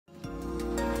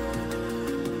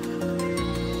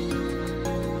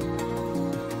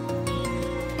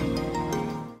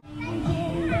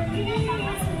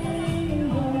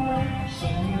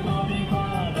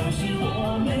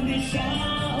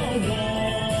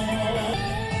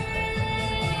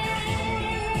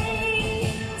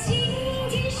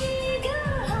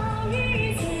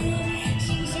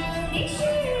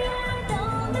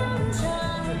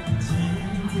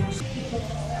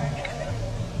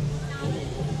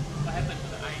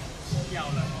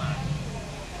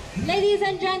Ladies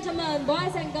and gentlemen,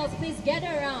 boys and girls, please gather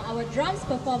around. Our drums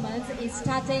performance is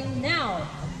starting now.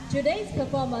 Today's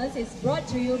performance is brought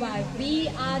to you by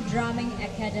VR Drumming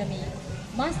Academy.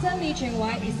 Master Lee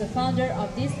CNY is the founder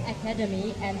of this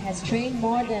academy and has trained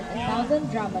more than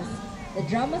 1,000 drummers. The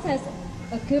drummers has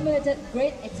accumulated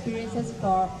great experiences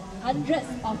for hundreds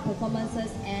of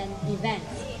performances and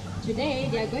events. Today,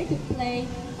 they are going to play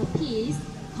a piece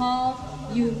called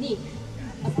Unique,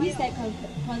 a piece that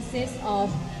consists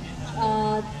of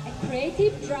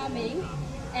creative drumming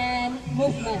and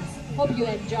movements. Hope you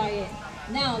enjoy it.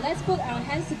 Now, let's put our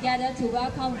hands together to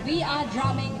welcome VR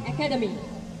Drumming Academy.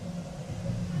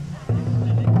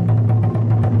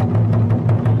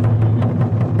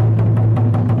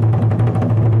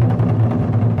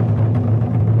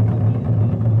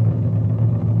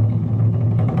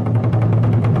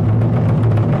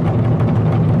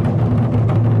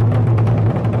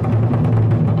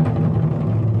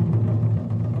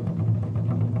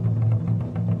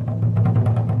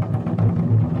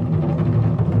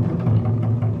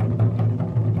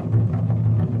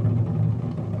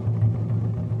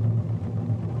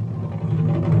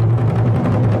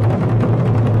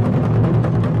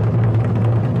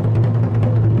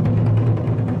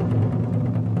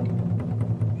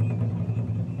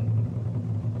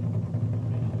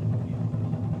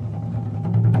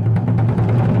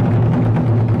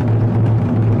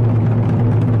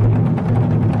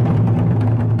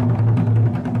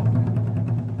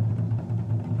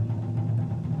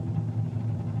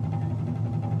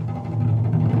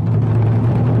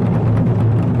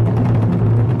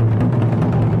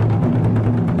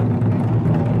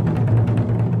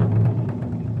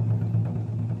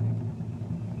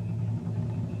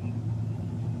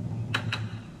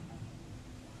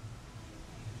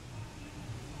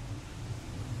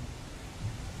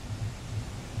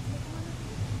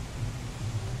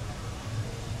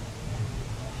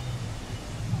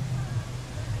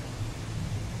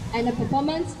 And the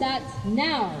performance starts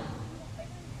now.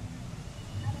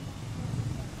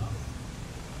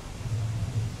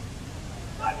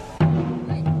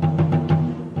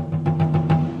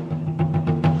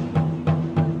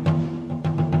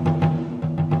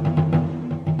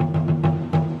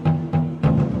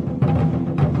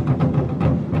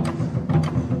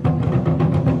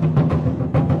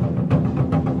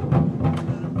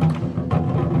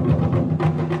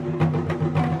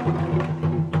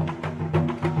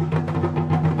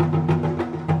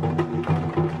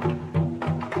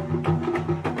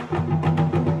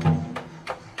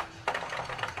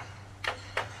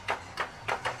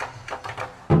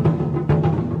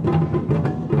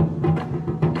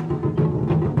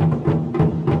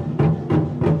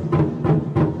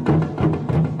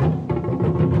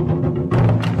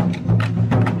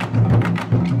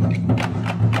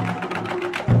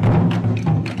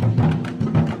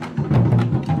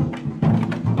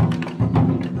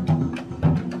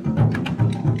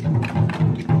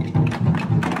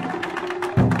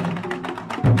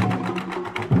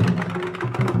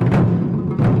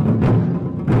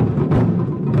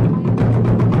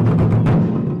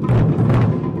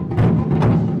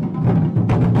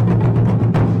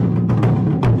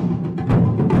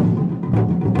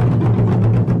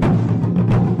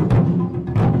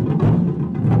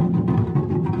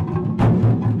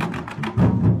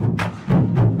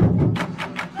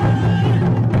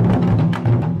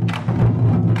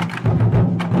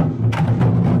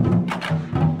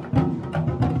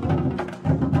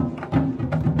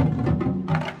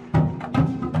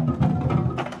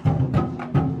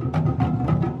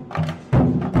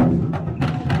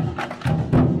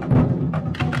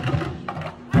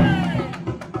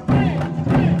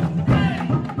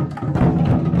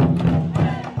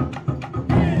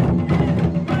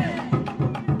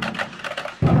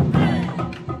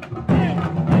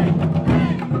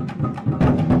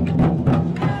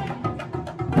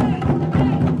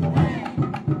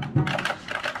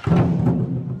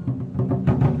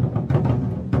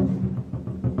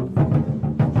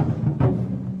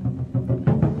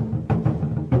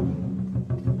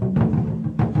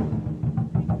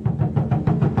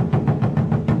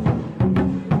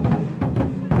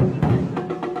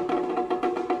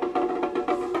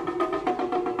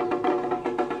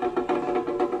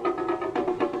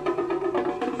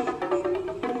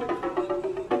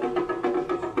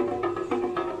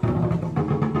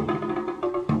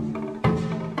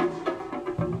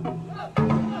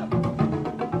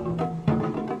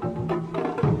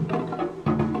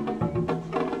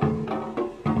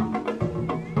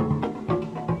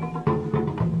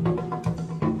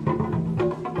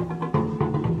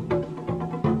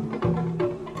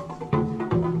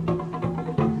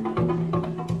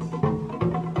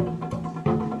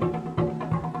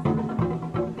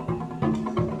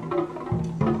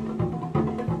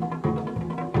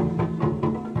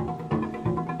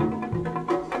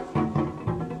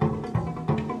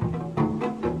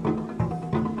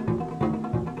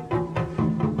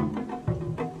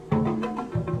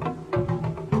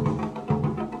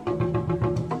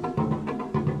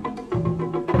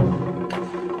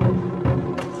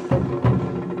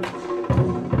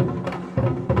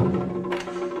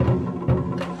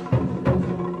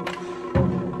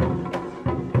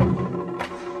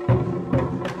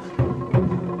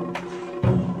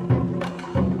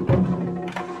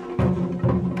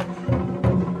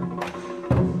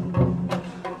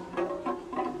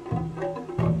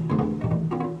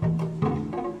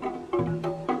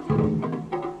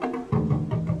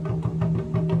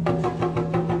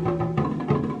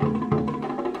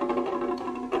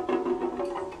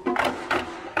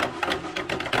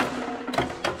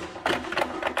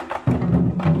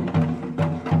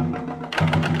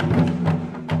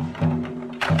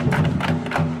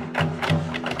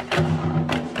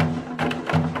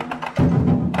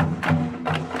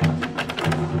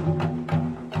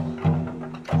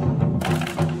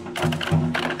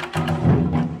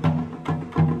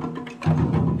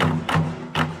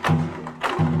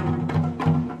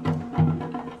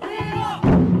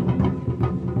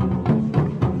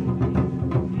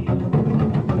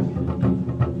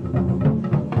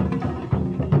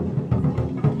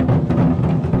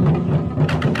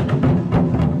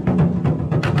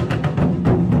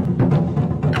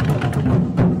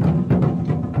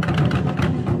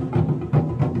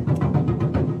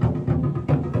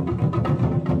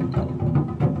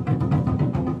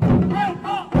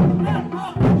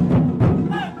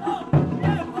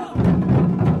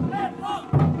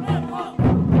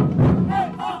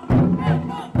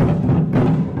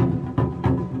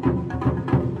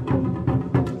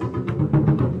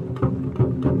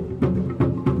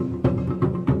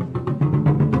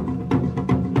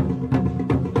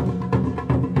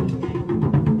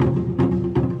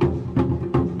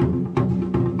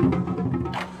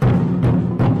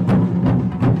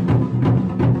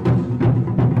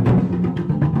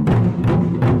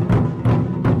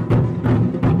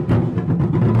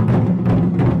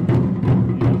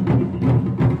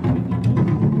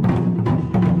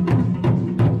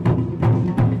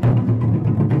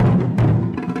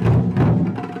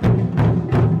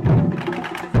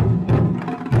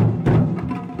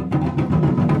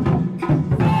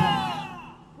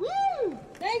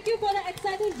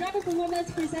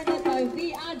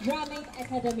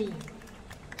 Academy.